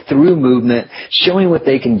feel through movement, showing what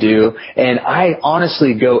they can do. And I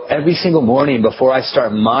honestly go every single morning before I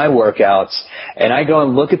start my workouts, and I go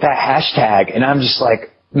and look at that hashtag, and I'm just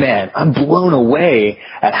like, man, I'm blown away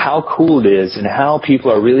at how cool it is and how people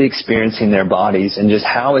are really experiencing their bodies and just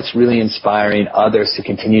how it's really inspiring others to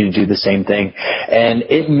continue to do the same thing. And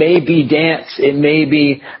it may be dance, it may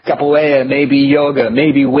be capoeira, it may be yoga, it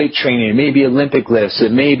may be weight training, it may be Olympic lifts,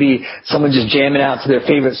 it may be someone just jamming out to their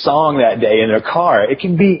favorite song that day in their car. It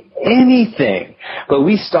can be anything. But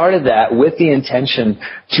we started that with the intention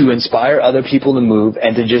to inspire other people to move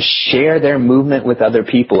and to just share their movement with other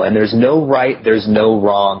people. And there's no right, there's no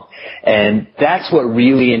wrong. And that's what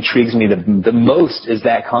really intrigues me the most is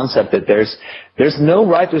that concept that there's no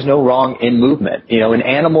right, there's no wrong in movement. In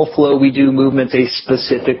Animal Flow, we do movements a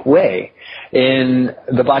specific way. In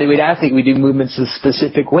the Bodyweight Athlete, we do movements a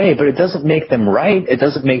specific way, but it doesn't make them right. It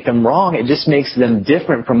doesn't make them wrong. It just makes them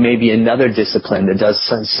different from maybe another discipline that does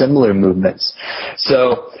some similar movements.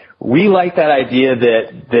 So we like that idea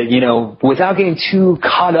that without getting too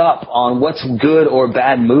caught up on what's good or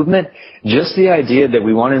bad movement, just the idea that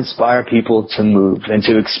we want to inspire people to move and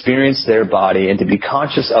to experience their body and to be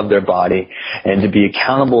conscious of their body and to be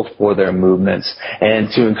accountable for their movements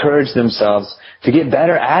and to encourage themselves to get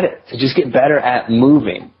better at it, to just get better at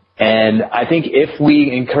moving. And I think if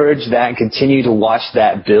we encourage that and continue to watch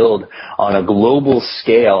that build on a global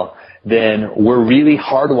scale, then we're really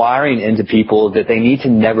hardwiring into people that they need to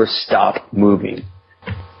never stop moving.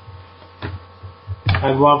 I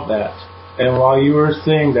love that. And while you were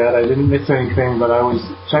saying that, I didn't miss anything, but I was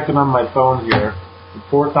checking on my phone here.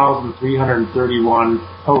 4,331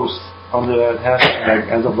 posts under that hashtag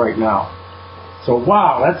as of right now. So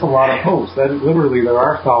wow, that's a lot of posts. That literally there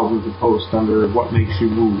are thousands of posts under What Makes You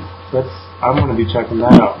Move. I'm going to be checking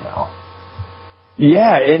that out now.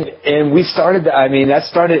 Yeah, and we started, that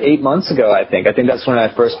started 8 months ago, I think. I think that's when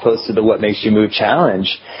I first posted the What Makes You Move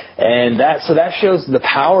challenge. And that shows the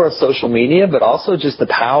power of social media, but also just the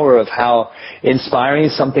power of how inspiring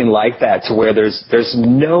something like that, to where there's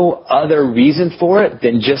no other reason for it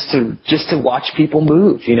than just to watch people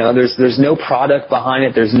move. There's no product behind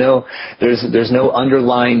it. There's no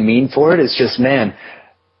underlying mean for it. It's just, man,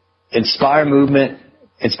 inspire movement,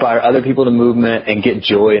 inspire other people to movement, and get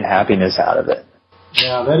joy and happiness out of it.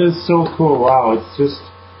 Yeah, that is so cool. Wow, it's just,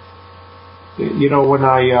 when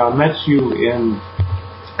I met you in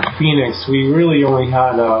Phoenix, we really only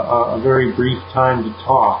had a very brief time to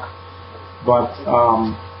talk. But,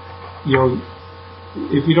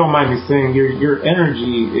 if you don't mind me saying, your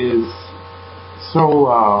energy is so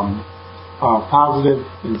positive,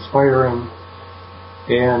 inspiring.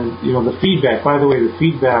 And, the feedback, by the way,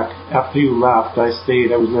 after you left, I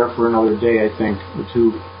was there for another day, I think, or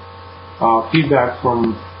two. Feedback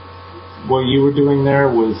from what you were doing there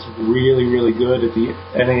was really, really good at the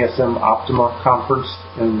NASM Optima conference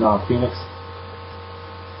in Phoenix.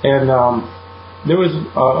 And there was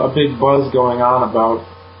a big buzz going on about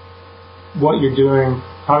what you're doing,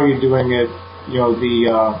 how you're doing it,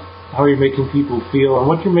 how you're making people feel, and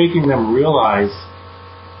what you're making them realize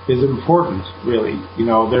is important, really.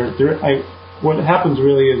 What happens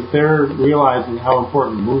really is they're realizing how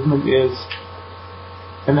important movement is,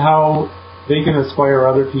 and how they can inspire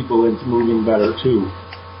other people into moving better too.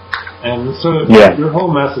 And so your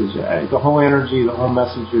whole message, the whole energy, the whole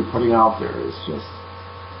message you're putting out there is just,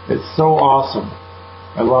 it's so awesome.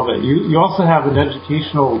 I love it. You also have an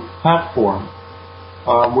educational platform,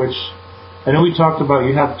 which I know we talked about.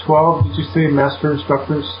 You have 12, did you say, master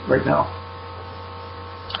instructors right now?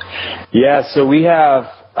 Yeah, so we have,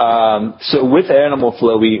 with Animal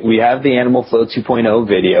Flow, we have the Animal Flow 2.0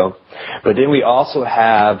 video, but then we also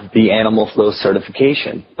have the Animal Flow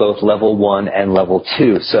certification, both level 1 and level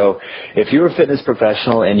 2. So if you're a fitness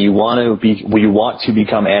professional and you want to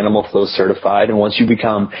become Animal Flow certified, and once you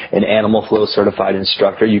become an Animal Flow certified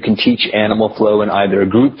instructor, you can teach Animal Flow in either a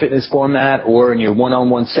group fitness format, or in your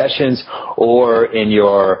one-on-one sessions, or in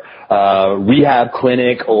your rehab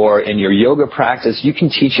clinic, or in your yoga practice. You can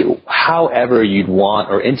teach it however you'd want,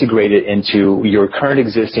 or integrate it into your current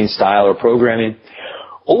existing style or programming.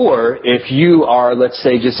 Or if you are, let's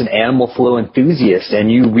say, just an Animal Flow enthusiast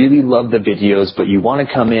and you really love the videos, but you want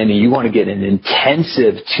to come in and you want to get an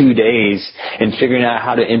intensive 2 days in figuring out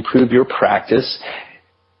how to improve your practice,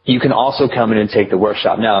 you can also come in and take the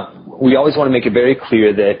workshop. Now, we always want to make it very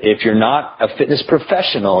clear that if you're not a fitness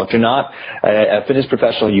professional,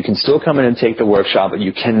 you can still come in and take the workshop, but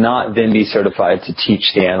you cannot then be certified to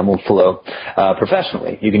teach the Animal Flow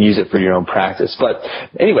professionally. You can use it for your own practice. But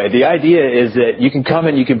anyway, the idea is that you can come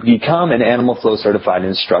and you can become an Animal Flow certified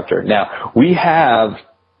instructor. Now, we have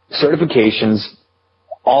certifications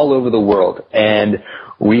all over the world, and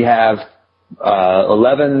we have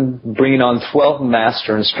bringing on 12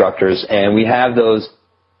 master instructors, and we have those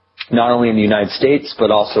not only in the United States,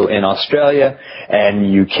 but also in Australia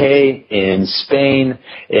and UK, in Spain,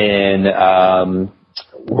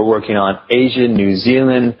 we're working on Asia, New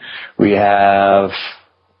Zealand. We have,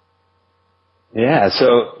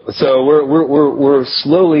 so we're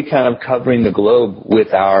slowly kind of covering the globe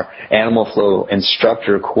with our Animal Flow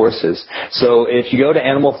instructor courses. So if you go to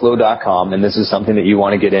animalflow.com, and this is something that you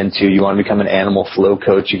want to get into, you want to become an Animal Flow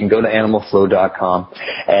coach, you can go to animalflow.com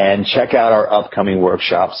and check out our upcoming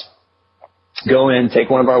workshops. Go in, take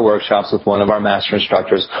one of our workshops with one of our master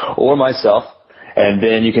instructors or myself, and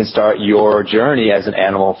then you can start your journey as an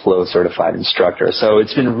Animal Flow certified instructor. So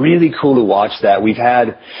it's been really cool to watch that. We've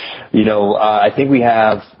had, I think we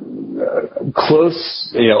have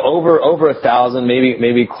close, over 1,000,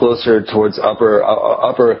 maybe closer towards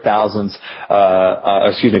upper thousands,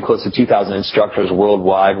 close to 2,000 instructors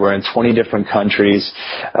worldwide. We're in 20 different countries.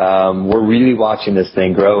 We're really watching this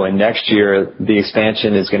thing grow, and next year the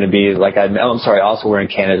expansion is going to be also we're in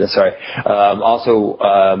Canada,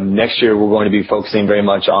 next year we're going to be focusing very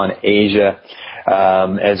much on Asia,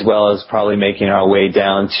 as well as probably making our way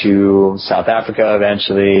down to South Africa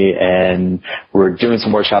eventually, and we're doing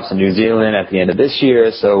some workshops in New Zealand at the end of this year.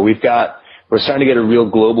 So we're starting to get a real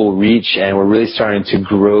global reach, and we're really starting to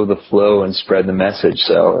grow the flow and spread the message.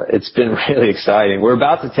 So it's been really exciting. We're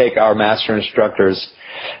about to take our master instructors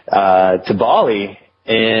to Bali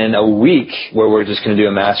in a week, where we're just going to do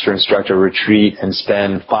a master instructor retreat and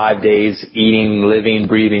spend 5 days eating, living,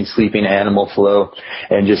 breathing, sleeping Animal Flow,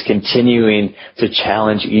 and just continuing to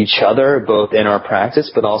challenge each other, both in our practice,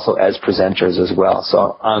 but also as presenters as well.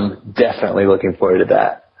 So I'm definitely looking forward to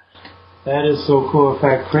that. That is so cool. In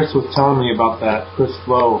fact, Chris was telling me about that, Chris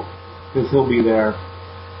Flow, because he'll be there.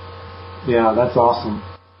 Yeah, that's awesome.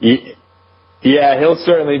 Yeah, he'll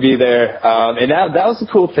certainly be there. And that was the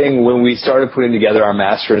cool thing when we started putting together our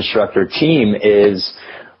master instructor team is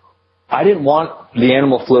I didn't want the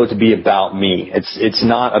Animal Flow to be about me. It's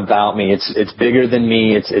not about me. It's bigger than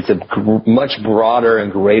me. It's a much broader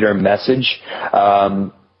and greater message.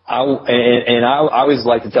 I always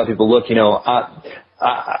like to tell people, look,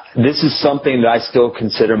 this is something that I still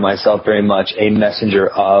consider myself very much a messenger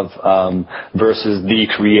of versus the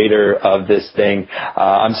creator of this thing.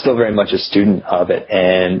 I'm still very much a student of it,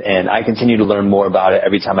 and I continue to learn more about it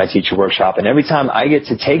every time I teach a workshop, and every time I get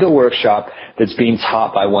to take a workshop that's being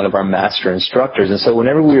taught by one of our master instructors. And so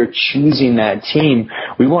whenever we were choosing that team,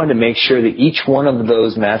 we wanted to make sure that each one of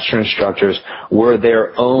those master instructors were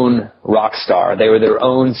their own rock star. They were their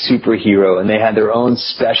own superhero, and they had their own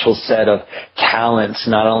special set of talents,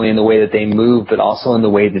 not only in the way that they move, but also in the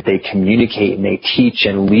way that they communicate and they teach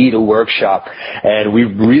and lead a workshop. And we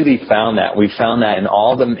really found that. We found that in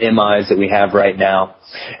all the MIs that we have right now.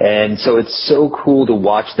 And so it's so cool to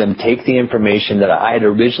watch them take the information that I had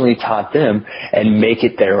originally taught them and make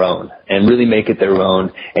it their own, and really make it their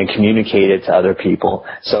own and communicate it to other people.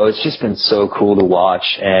 So it's just been so cool to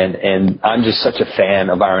watch, and I'm just such a fan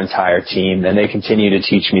of our entire team, and they continue to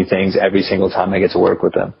teach me things every single time I get to work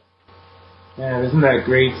with them. Yeah, isn't that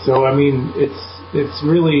great? So, I mean, it's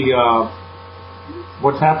really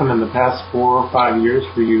what's happened in the past 4 or 5 years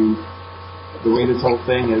for you, the way this whole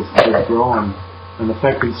thing has grown and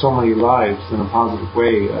affected so many lives in a positive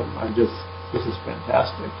way. This is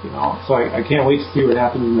fantastic, So I can't wait to see what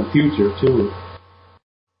happens in the future, too.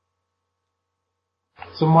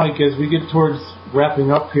 So, Mike, as we get towards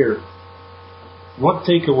wrapping up here, what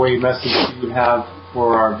takeaway message do you have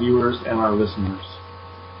for our viewers and our listeners?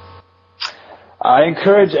 I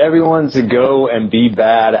encourage everyone to go and be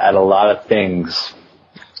bad at a lot of things.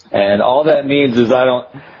 And all that means is I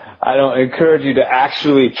don't encourage you to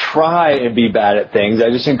actually try and be bad at things. I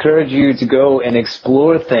just encourage you to go and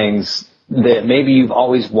explore things that maybe you've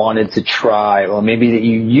always wanted to try, or maybe that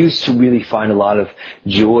you used to really find a lot of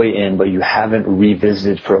joy in, but you haven't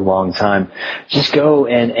revisited for a long time. Just go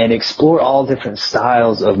and explore all different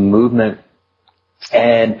styles of movement.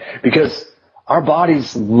 And because our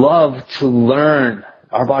bodies love to learn.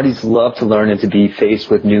 Our bodies love to learn and to be faced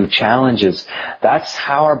with new challenges. That's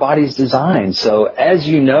how our body's designed. So as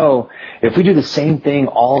you know, if we do the same thing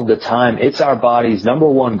all the time, it's our body's number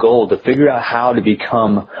one goal to figure out how to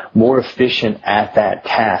become more efficient at that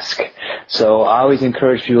task. So I always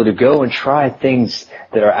encourage people to go and try things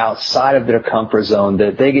that are outside of their comfort zone,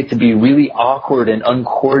 that they get to be really awkward and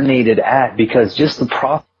uncoordinated at, because just the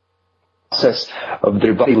process of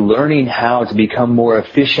their body learning how to become more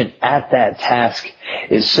efficient at that task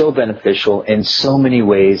is so beneficial in so many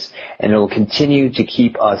ways, and it will continue to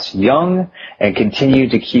keep us young and continue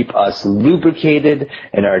to keep us lubricated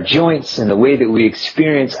in our joints and the way that we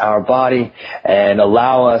experience our body, and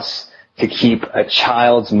allow us to keep a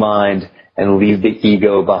child's mind and leave the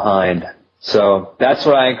ego behind. So that's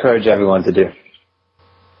what I encourage everyone to do.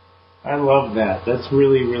 I love that. That's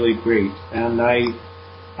really, really great. And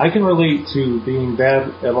I can relate to being bad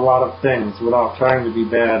at a lot of things without trying to be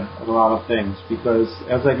bad at a lot of things, because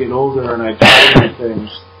as I get older and I try new things,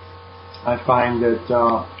 I find that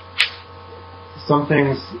some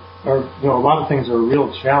things are, a lot of things are a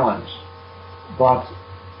real challenge. But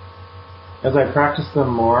as I practice them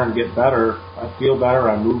more and get better, I feel better,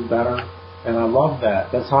 I move better, and I love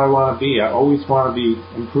that. That's how I want to be. I always want to be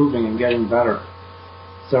improving and getting better.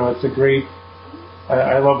 So it's a great,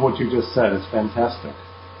 I love what you just said. It's fantastic.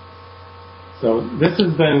 So this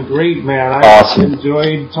has been great, man. Awesome. I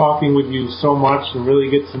enjoyed talking with you so much and really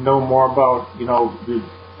get to know more about,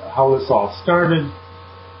 how this all started,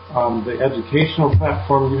 the educational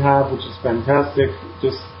platform you have, which is fantastic,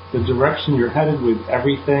 just the direction you're headed with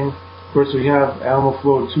everything. Of course, we have Animal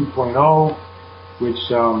Flow 2.0,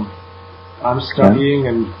 which I'm studying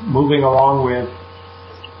and moving along with.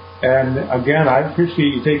 And again, I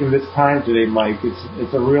appreciate you taking this time today, Mike.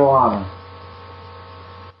 It's a real honor.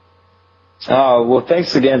 Oh, well,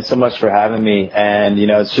 thanks again so much for having me. And,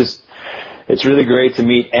 it's really great to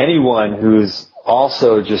meet anyone who's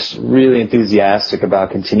also just really enthusiastic about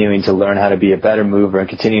continuing to learn how to be a better mover and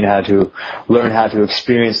continuing how to learn how to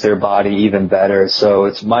experience their body even better. So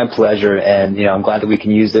it's my pleasure, and I'm glad that we can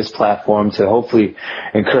use this platform to hopefully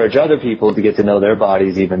encourage other people to get to know their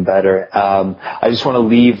bodies even better. I just want to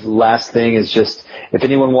leave, last thing is just, if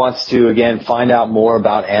anyone wants to, again, find out more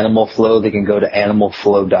about Animal Flow, they can go to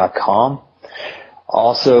animalflow.com.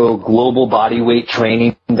 Also,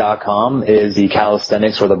 globalbodyweighttraining.com is the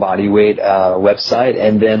calisthenics or the bodyweight website.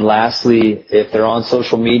 And then lastly, if they're on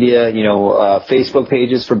social media, Facebook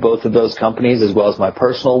pages for both of those companies as well as my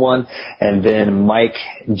personal one. And then Mike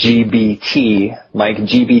GBT,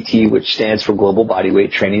 which stands for Global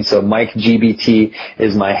Bodyweight Training. So Mike GBT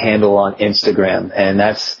is my handle on Instagram. And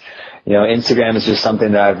that's, Instagram is just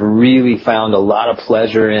something that I've really found a lot of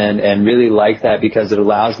pleasure in and really like that because it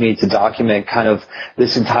allows me to document kind of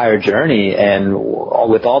this entire journey and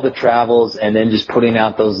with all the travels and then just putting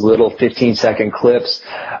out those little 15-second clips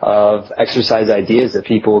of exercise ideas that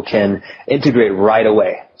people can integrate right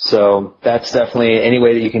away. So that's definitely any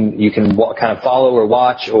way that you can kind of follow or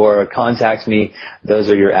watch or contact me. Those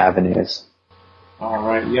are your avenues. All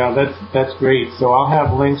right. Yeah, that's great. So I'll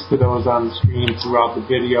have links to those on the screen throughout the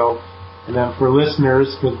video. And then for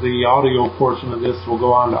listeners, because the audio portion of this will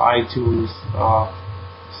go on to iTunes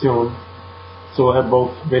soon, so we'll have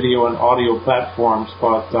both video and audio platforms.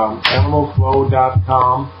 But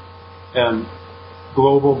animalflow.com and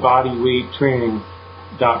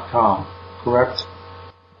globalbodyweighttraining.com, correct?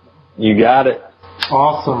 You got it.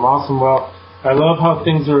 Awesome. Well, I love how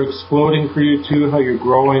things are exploding for you too, how you're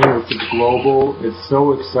growing with the global. It's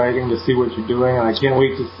so exciting to see what you're doing, and I can't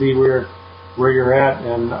wait to see where you're at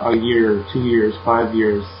in a year, 2 years, 5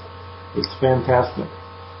 years. It's fantastic.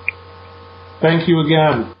 Thank you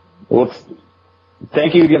again. Well,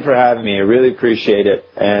 thank you again for having me. I really appreciate it,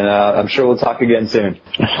 and I'm sure we'll talk again soon.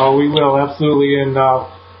 Oh, we will, absolutely. And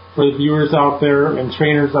for the viewers out there and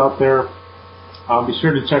trainers out there, be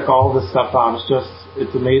sure to check all this stuff out.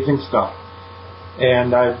 It's amazing stuff.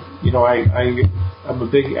 And I'm a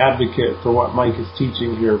big advocate for what Mike is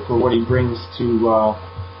teaching here, for what he brings to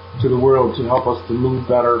the world to help us to move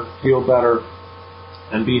better, feel better,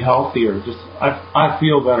 and be healthier. I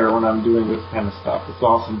feel better when I'm doing this kind of stuff. It's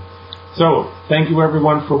awesome. So, thank you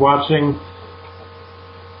everyone for watching.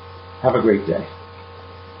 Have a great day.